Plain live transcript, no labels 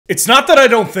It's not that I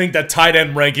don't think that tight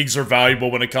end rankings are valuable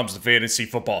when it comes to fantasy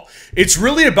football. It's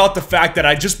really about the fact that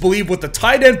I just believe with the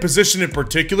tight end position in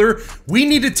particular, we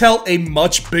need to tell a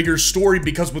much bigger story,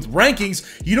 because with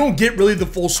rankings, you don't get really the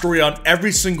full story on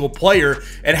every single player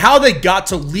and how they got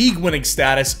to league-winning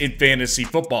status in fantasy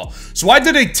football. So I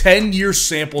did a 10-year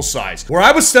sample size where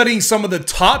I was studying some of the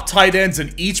top tight ends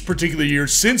in each particular year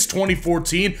since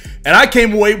 2014, and I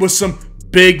came away with some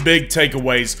big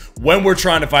takeaways when we're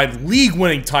trying to find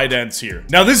league-winning tight ends here.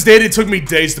 Now, this data took me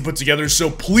days to put together, so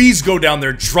please go down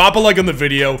there, drop a like on the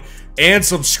video, and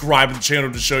subscribe to the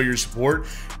channel to show your support.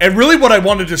 And really what I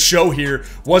wanted to show here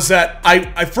was that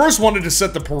I first wanted to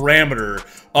set the parameter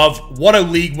of what a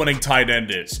league-winning tight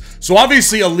end is. So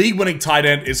obviously a league-winning tight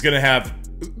end is going to have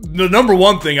the number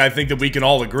one thing I think that we can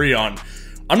all agree on.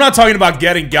 I'm not talking about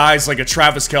getting guys like a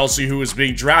Travis Kelce who is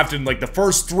being drafted in like the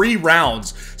first 3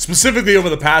 rounds, specifically over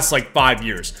the past like 5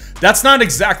 years. That's not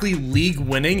exactly league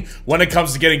winning when it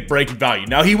comes to getting breaking value.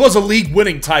 Now, he was a league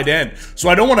winning tight end, so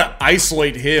I don't want to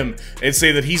isolate him and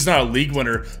say that he's not a league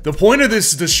winner. The point of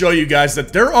this is to show you guys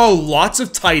that there are lots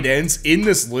of tight ends in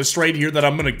this list right here that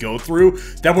I'm going to go through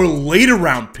that were later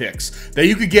round picks that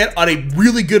you could get on a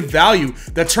really good value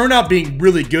that turned out being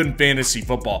really good in fantasy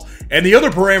football. And the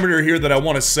other parameter here that I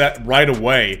want to set right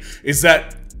away is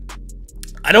that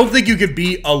I don't think you could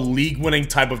be a league-winning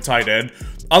type of tight end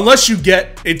unless you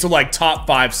get into like top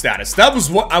 5 status. That was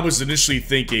what I was initially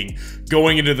thinking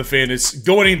going into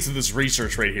this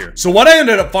research right here. So what I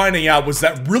ended up finding out was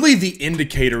that really the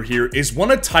indicator here is when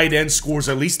a tight end scores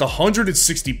at least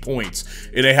 160 points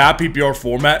in a half PPR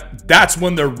format, that's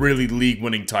when they're really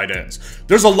league-winning tight ends.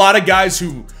 There's a lot of guys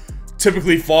who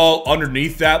typically fall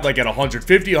underneath that, like at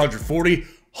 150, 140.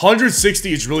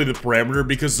 160 is really the parameter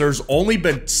because there's only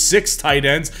been 6 tight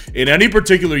ends in any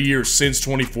particular year since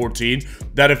 2014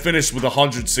 that have finished with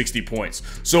 160 points.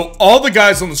 So all the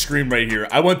guys on the screen right here,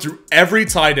 I went through every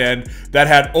tight end that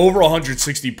had over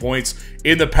 160 points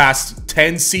in the past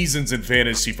 10 seasons in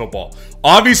fantasy football.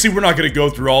 Obviously, we're not going to go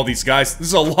through all these guys.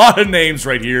 There's a lot of names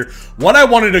right here. What I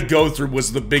wanted to go through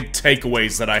was the big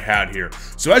takeaways that I had here.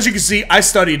 So as you can see, I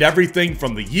studied everything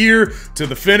from the year to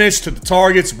the finish to the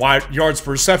targets, yards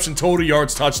per reception, total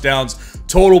yards, touchdowns,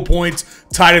 total points,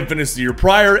 tight end finish the year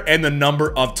prior, and the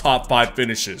number of top 5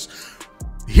 finishes.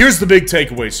 Here's the big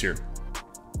takeaways here.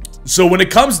 So when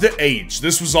it comes to age,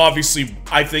 this was obviously,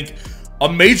 I think,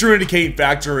 a major indicating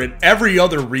factor in every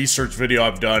other research video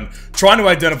I've done, trying to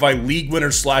identify league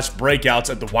winners / breakouts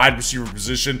at the wide receiver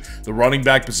position, the running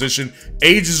back position.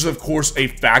 Age is, of course, a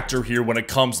factor here when it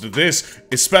comes to this,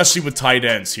 especially with tight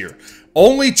ends here.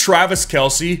 Only Travis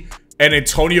Kelce and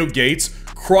Antonio Gates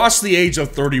crossed the age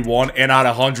of 31 and had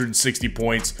 160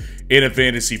 points in a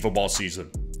fantasy football season.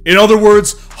 In other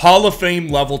words, Hall of Fame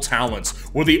level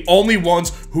talents were the only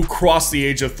ones who crossed the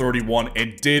age of 31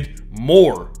 and did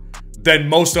more than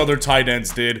most other tight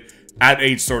ends did at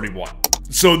age 31.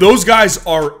 So those guys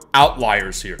are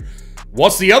outliers here.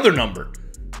 What's the other number?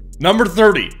 Number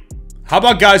 30. How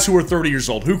about guys who are 30 years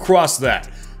old? Who crossed that?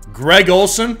 Greg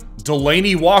Olsen,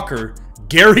 Delanie Walker,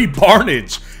 Gary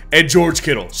Barnidge, and George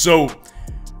Kittle. So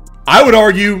I would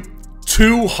argue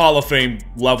 2 Hall of Fame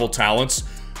level talents,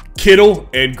 Kittle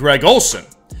and Greg Olsen,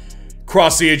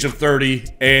 crossed the age of 30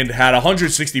 and had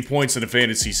 160 points in a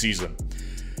fantasy season.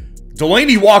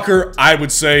 Delanie Walker, I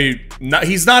would say,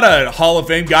 he's not a Hall of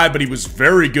Fame guy, but he was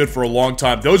very good for a long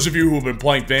time. Those of you who have been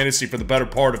playing fantasy for the better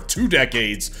part of 2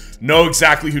 decades know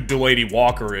exactly who Delanie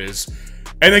Walker is.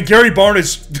 And then Gary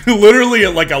Barnidge, literally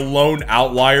like a lone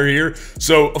outlier here.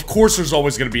 So, of course, there's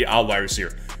always going to be outliers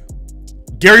here.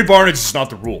 Gary Barnidge is not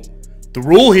the rule. The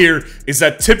rule here is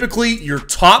that typically your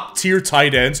top tier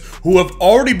tight ends who have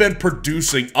already been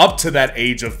producing up to that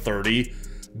age of 30,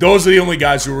 those are the only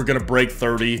guys who are going to break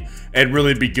 30 and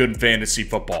really be good in fantasy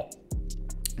football.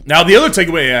 Now, the other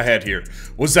takeaway I had here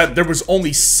was that there was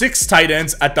only 6 tight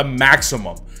ends at the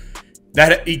maximum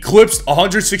that eclipsed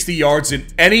 160 yards in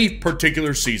any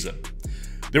particular season.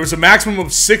 There was a maximum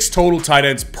of 6 total tight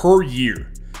ends per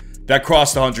year that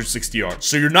crossed 160 yards.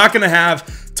 So you're not going to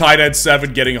have tight end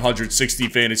 7 getting 160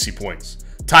 fantasy points.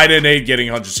 Tight end 8 getting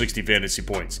 160 fantasy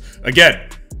points. Again,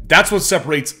 that's what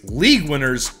separates league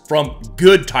winners from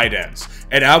good tight ends.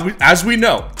 And as we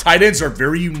know, tight ends are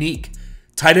very unique.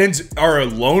 Tight ends are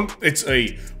it's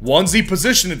a onesie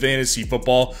position in fantasy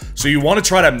football, so you want to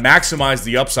try to maximize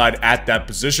the upside at that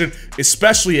position,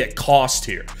 especially at cost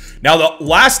here. Now, the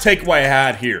last takeaway I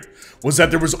had here was that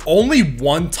there was only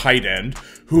 1 tight end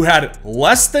who had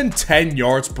less than 10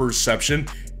 yards per reception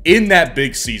in that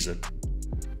big season.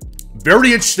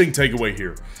 Very interesting takeaway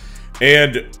here.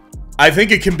 And I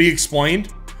think it can be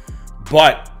explained,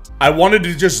 but I wanted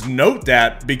to just note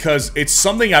that because it's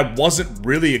something I wasn't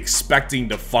really expecting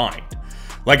to find.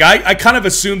 Like, I kind of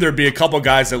assumed there'd be a couple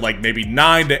guys at like maybe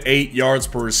 9 to 8 yards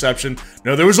per reception.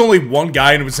 No, there was only one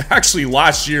guy, and it was actually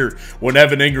last year when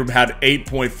Evan Ingram had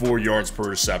 8.4 yards per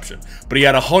reception. But he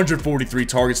had 143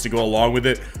 targets to go along with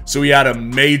it, so he had a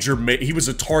he was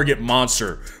a target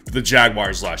monster for the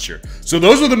Jaguars last year. So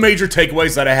those are the major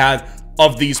takeaways that I had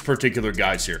of these particular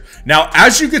guys here. Now,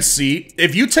 as you can see,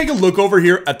 if you take a look over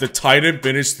here at the tight end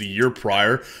finish the year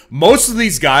prior, most of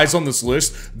these guys on this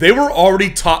list, they were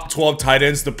already top 12 tight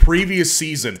ends the previous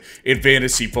season in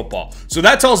fantasy football. So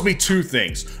that tells me two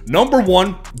things. Number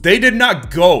one, they did not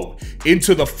go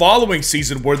into the following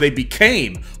season where they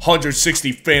became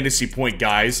 160 fantasy point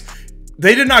guys.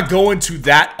 They did not go into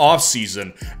that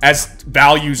offseason as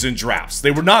values in drafts. They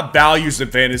were not values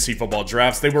in fantasy football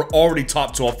drafts. They were already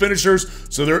top 12 finishers,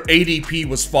 so their ADP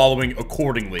was following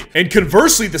accordingly. And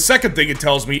conversely, the second thing it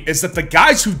tells me is that the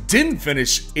guys who didn't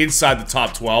finish inside the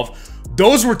top 12,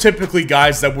 those were typically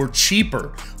guys that were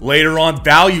cheaper later on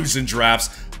values in drafts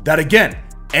that, again,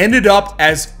 ended up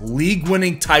as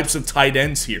league-winning types of tight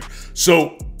ends here.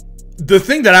 So the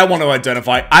thing that I want to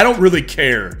identify, I don't really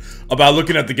care about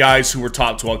looking at the guys who were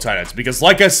top 12 tight ends because,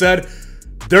 like I said,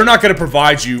 they're not going to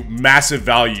provide you massive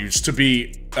values to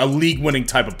be a league-winning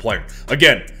type of player.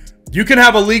 Again, you can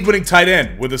have a league-winning tight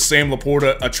end with a Sam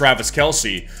Laporta, a Travis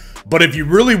Kelce, but if you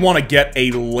really want to get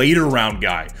a later round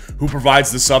guy who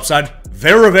provides this upside,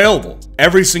 they're available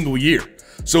every single year.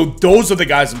 So those are the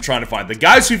guys I'm trying to find. The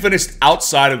guys who finished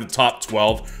outside of the top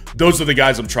 12, those are the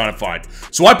guys I'm trying to find.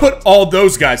 So I put all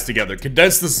those guys together,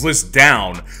 condensed this list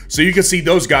down, so you can see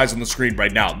those guys on the screen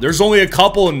right now. There's only a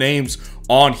couple of names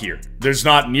on here. There's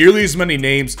not nearly as many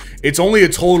names. It's only a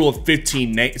total of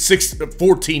 14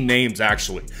 names,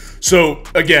 actually. So,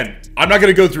 again, I'm not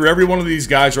going to go through every one of these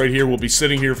guys right here. We'll be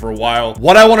sitting here for a while.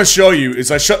 What I want to show you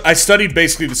is I studied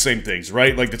basically the same things,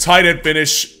 right? Like the tight end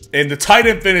finish, and the tight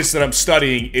end finish that I'm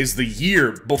studying is the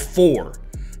year before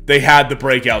they had the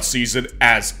breakout season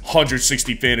as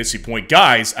 160 fantasy point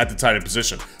guys at the tight end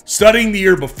position. Studying the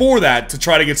year before that to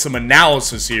try to get some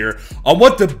analysis here on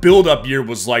what the build-up year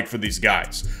was like for these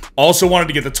guys. Also wanted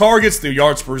to get the targets, the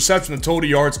yards per reception, the total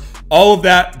yards, all of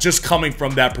that just coming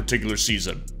from that particular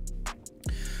season.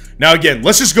 Now again,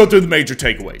 let's just go through the major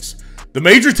takeaways. The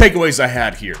major takeaways I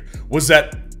had here was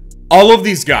that all of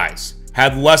these guys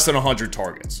had less than 100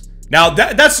 targets. Now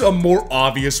that's a more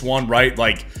obvious one, right?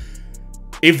 Like,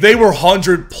 if they were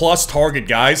 100-plus target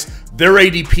guys, their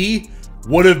ADP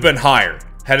would have been higher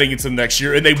heading into the next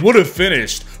year, and they would have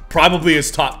finished probably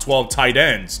as top 12 tight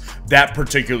ends that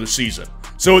particular season.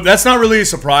 So that's not really a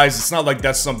surprise. It's not like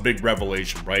that's some big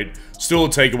revelation, right? Still a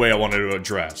takeaway I wanted to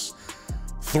address.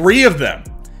 3 of them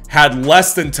had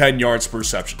less than 10 yards per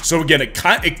reception. So again,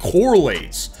 it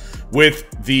correlates with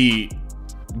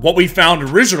what we found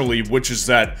originally, which is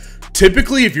that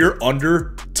typically if you're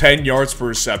under 10 yards per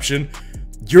reception,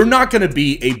 you're not going to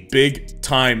be a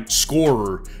big-time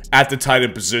scorer at the tight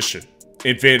end position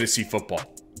in fantasy football.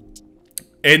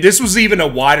 And this was even a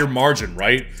wider margin,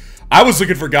 right? I was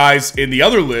looking for guys in the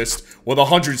other list with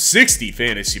 160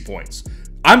 fantasy points.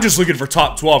 I'm just looking for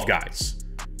top 12 guys.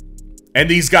 And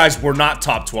these guys were not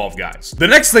top 12 guys. The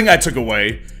next thing I took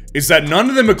away is that none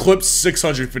of them eclipsed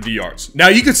 650 yards. Now,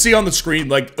 you can see on the screen,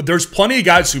 like, there's plenty of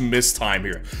guys who missed time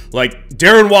here. Like,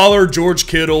 Darren Waller, George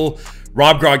Kittle,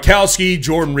 Rob Gronkowski,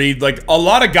 Jordan Reed, like a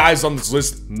lot of guys on this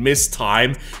list missed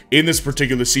time in this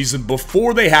particular season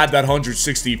before they had that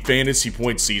 160 fantasy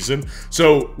point season.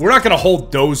 So we're not going to hold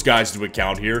those guys to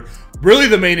account here. Really,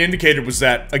 the main indicator was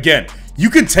that, again, you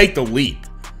can take the leap.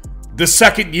 The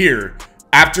second year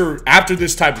after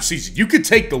this type of season, you could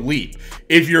take the leap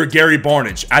if you're a Gary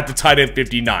Barnidge at the tight end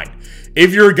 59.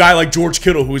 If you're a guy like George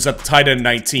Kittle, who is at the tight end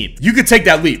 19, you could take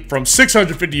that leap from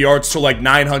 650 yards to like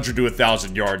 900 to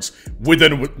 1,000 yards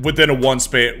within one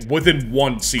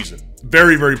season.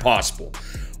 Very, very possible.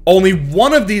 Only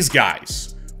one of these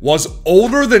guys was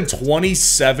older than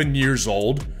 27 years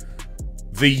old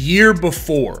the year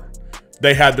before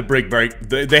they had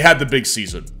the big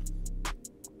season.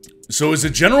 So as a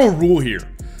general rule here,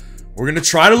 we're going to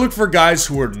try to look for guys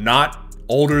who are not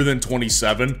older than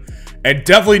 27 and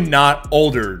definitely not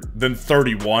older than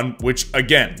 31, which,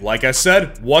 again, like I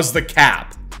said, was the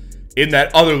cap in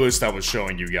that other list I was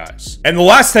showing you guys. And the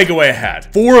last takeaway I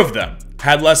had, 4 of them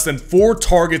had less than 4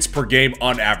 targets per game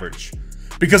on average,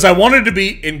 because I wanted to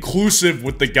be inclusive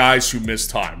with the guys who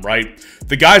missed time, right?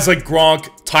 The guys like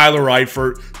Gronk, Tyler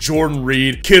Eifert, Jordan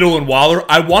Reed, Kittle, and Waller,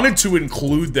 I wanted to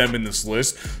include them in this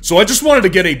list. So I just wanted to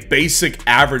get a basic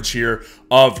average here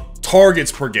of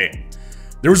targets per game.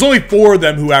 There was only 4 of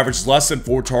them who averaged less than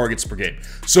 4 targets per game.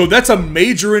 So that's a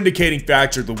major indicating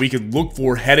factor that we can look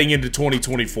for heading into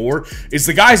 2024 is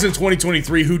the guys in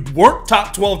 2023 who weren't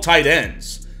top 12 tight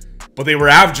ends, but they were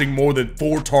averaging more than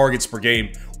 4 targets per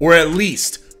game, or at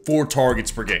least 4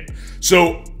 targets per game.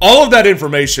 So all of that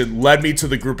information led me to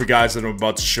the group of guys that I'm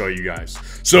about to show you guys.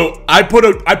 So I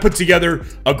put together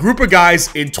a group of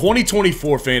guys in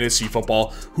 2024 fantasy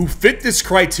football who fit this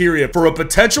criteria for a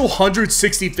potential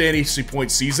 160 fantasy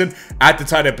point season at the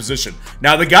tight end position.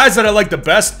 Now, the guys that I like the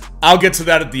best, I'll get to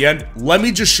that at the end. Let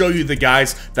me just show you the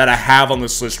guys that I have on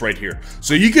this list right here.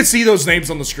 So you can see those names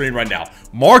on the screen right now.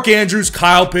 Mark Andrews,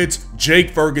 Kyle Pitts,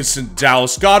 Jake Ferguson,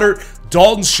 Dallas Goedert,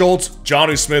 Dalton Schultz,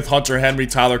 Jonnu Smith, Hunter Henry,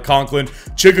 Tyler Conklin,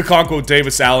 Chikakonko,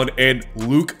 Davis Allen, and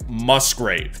Luke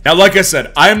Musgrave. Now, like I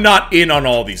said, I am not in on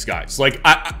all these guys. Like,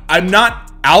 I'm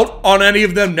not out on any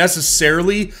of them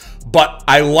necessarily, but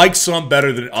I like some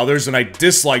better than others, and I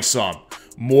dislike some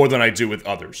more than I do with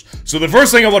others. So the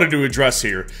first thing I wanted to address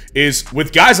here is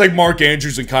with guys like Mark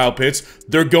Andrews and Kyle Pitts,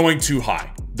 they're going too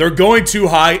high. They're going too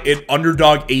high in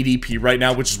underdog ADP right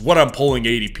now, which is what I'm pulling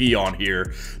ADP on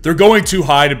here. They're going too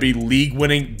high to be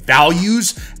league-winning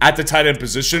values at the tight end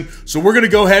position. So we're going to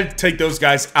go ahead and take those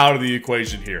guys out of the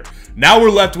equation here. Now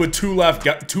we're left with two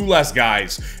less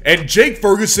guys. And Jake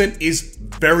Ferguson is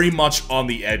very much on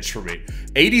the edge for me.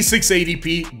 86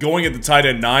 ADP going at the tight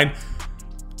end 9.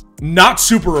 Not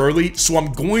super early, so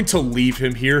I'm going to leave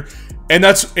him here. And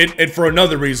for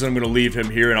another reason, I'm going to leave him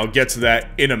here, and I'll get to that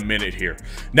in a minute here.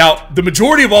 Now, the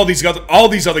majority of all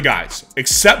these other guys,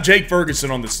 except Jake Ferguson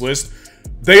on this list,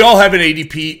 they all have an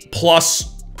ADP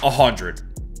plus 100,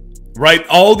 right?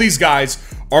 All these guys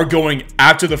are going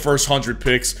after the first 100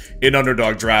 picks in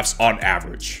underdog drafts on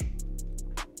average.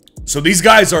 So these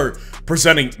guys are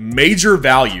presenting major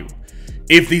value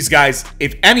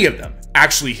if any of them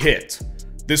actually hit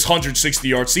this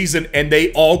 160-yard season, and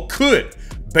they all could,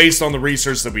 based on the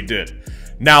research that we did.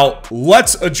 Now,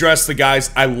 let's address the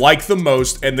guys I like the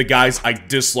most and the guys I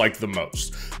dislike the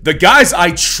most. The guys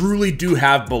I truly do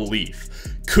have belief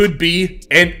could be,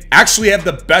 and actually have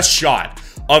the best shot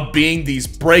of being these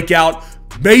breakout,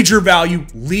 major value,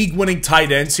 league-winning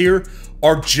tight ends here,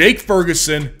 are Jake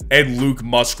Ferguson and Luke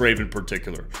Musgrave in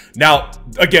particular. Now,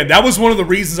 again, that was one of the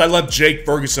reasons I left Jake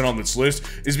Ferguson on this list,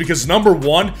 is because number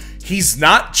one, he's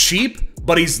not cheap,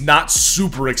 but he's not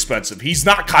super expensive. He's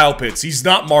not Kyle Pitts. He's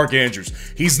not Mark Andrews.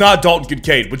 He's not Dalton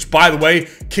Kincaid, which, by the way,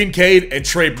 Kincaid and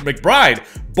Trey McBride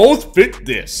both fit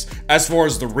this as far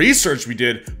as the research we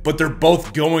did, but they're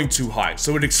both going too high.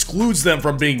 So it excludes them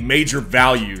from being major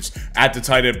values at the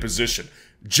tight end position.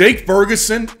 Jake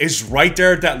Ferguson is right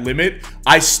there at that limit.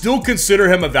 I still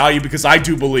consider him a value because I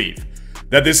do believe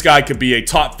that this guy could be a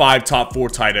top 5, top 4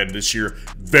 tight end this year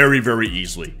very, very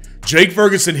easily. Jake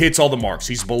Ferguson hits all the marks.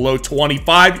 He's below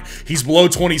 25. He's below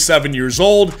 27 years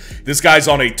old. This guy's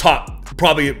on a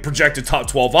probably a projected top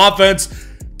 12 offense.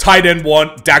 Tight end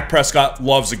 1. Dak Prescott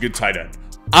loves a good tight end.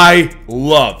 I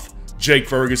love Jake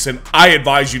Ferguson. I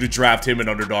advise you to draft him in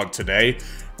underdog today.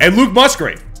 And Luke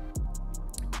Musgrave,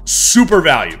 super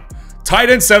value. Tight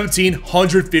end 17,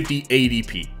 150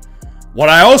 ADP. What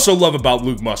I also love about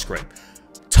Luke Musgrave,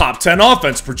 top 10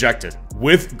 offense projected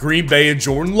with Green Bay and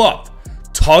Jordan Love.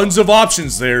 Tons of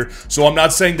options there, so I'm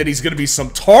not saying that he's going to be some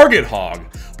target hog,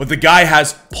 but the guy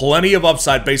has plenty of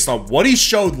upside based on what he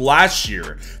showed last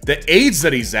year, the age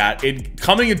that he's at, in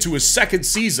coming into his second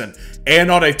season,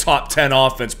 and on a top 10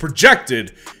 offense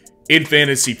projected in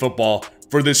fantasy football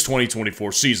for this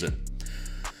 2024 season.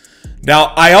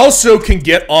 Now, I also can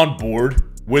get on board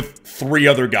with 3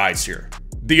 other guys here.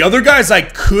 The other guys I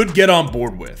could get on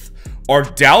board with are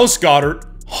Dallas Goedert,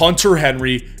 Hunter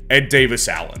Henry, and Davis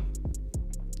Allen.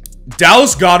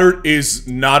 Dallas Goedert is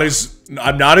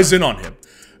I'm not as in on him.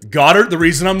 Goddard, the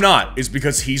reason I'm not is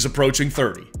because he's approaching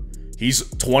 30. He's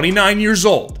 29 years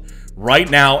old right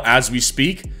now as we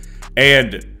speak,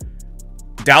 and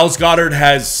Dallas Goedert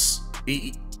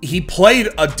he played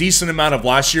a decent amount of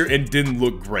last year and didn't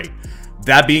look great.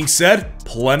 That being said,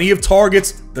 plenty of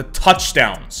targets. The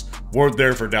touchdowns weren't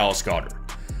there for Dallas Goedert.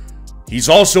 He's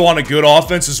also on a good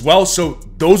offense as well, so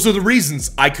those are the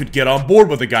reasons I could get on board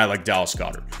with a guy like Dallas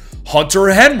Goedert. Hunter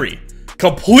Henry,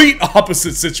 complete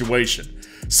opposite situation.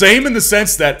 Same in the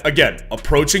sense that, again,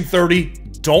 approaching 30,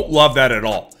 don't love that at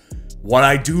all. What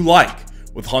I do like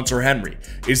with Hunter Henry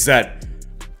is that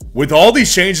with all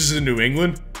these changes in New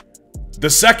England, the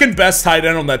second best tight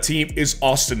end on that team is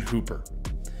Austin Hooper.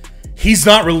 He's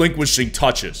not relinquishing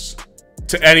touches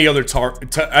to any other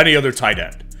tight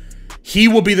end. He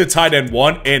will be the tight end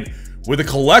 1, and with a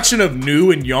collection of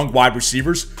new and young wide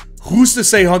receivers, who's to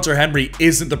say Hunter Henry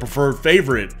isn't the preferred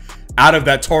favorite out of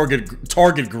that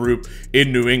target group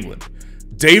in New England.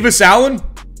 Davis Allen,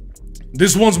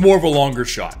 this one's more of a longer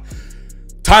shot.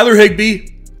 Tyler Higbee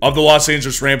of the Los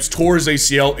Angeles Rams tore his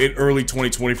ACL in early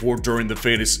 2024 during the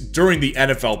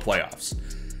NFL playoffs.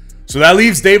 So that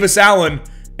leaves Davis Allen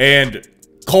and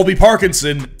Colby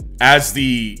Parkinson as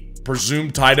the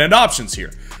presumed tight end options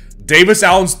here. Davis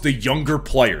Allen's the younger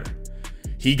player.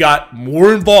 He got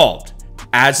more involved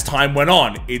as time went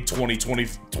on in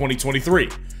 2023.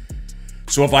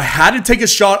 So if I had to take a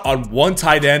shot on one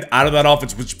tight end out of that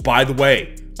offense, which, by the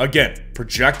way, again,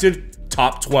 projected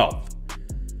top 12,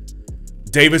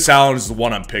 Davis Allen is the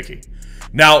one I'm picking.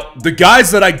 Now, the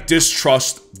guys that I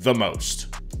distrust the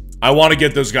most, I want to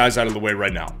get those guys out of the way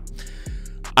right now.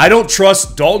 I don't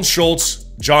trust Dalton Schultz,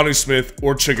 Jonnu Smith,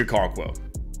 or Okonkwo.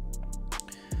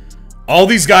 All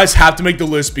these guys have to make the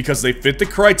list because they fit the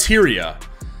criteria,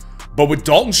 but with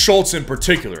Dalton Schultz in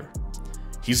particular,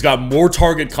 he's got more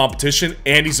target competition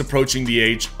and he's approaching the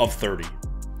age of 30.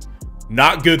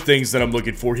 Not good things that I'm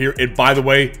looking for here. And by the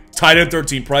way, tight end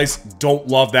 13 price, don't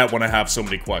love that when I have so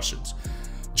many questions.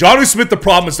 Jonnu Smith, the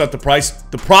problem is not the price.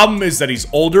 The problem is that he's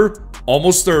older,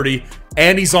 almost 30,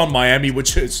 and he's on Miami,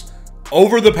 which is,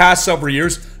 over the past several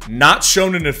years, not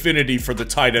shown an affinity for the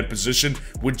tight end position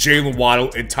with Jalen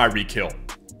Waddle and Tyreek Hill.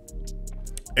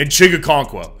 And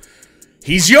Okonkwo,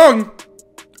 he's young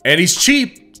and he's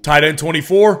cheap. Tight end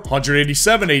 24,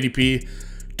 187 ADP.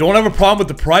 Don't have a problem with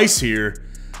the price here.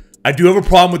 I do have a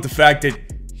problem with the fact that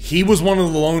he was one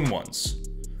of the lone ones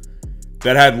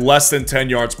that had less than 10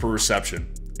 yards per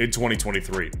reception in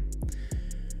 2023.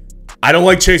 I don't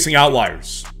like chasing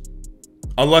outliers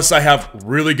unless I have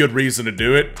really good reason to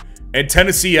do it. And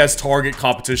Tennessee has target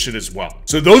competition as well.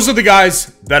 So those are the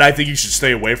guys that I think you should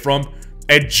stay away from.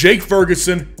 And Jake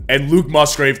Ferguson and Luke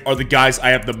Musgrave are the guys I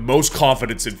have the most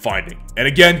confidence in finding. And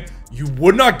again, you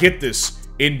would not get this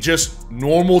in just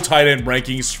normal tight end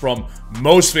rankings from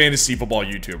most fantasy football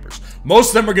YouTubers. Most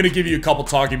of them are going to give you a couple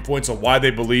talking points on why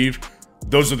they believe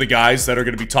those are the guys that are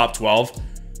going to be top 12.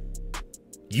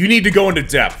 You need to go into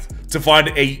depth to find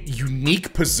a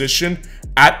unique position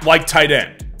at like tight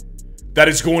end that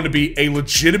is going to be a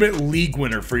legitimate league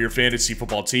winner for your fantasy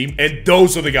football team. And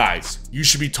those are the guys you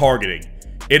should be targeting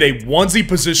in a onesie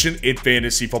position in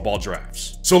fantasy football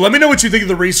drafts. So let me know what you think of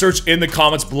the research in the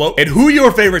comments below and who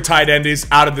your favorite tight end is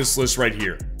out of this list right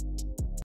here.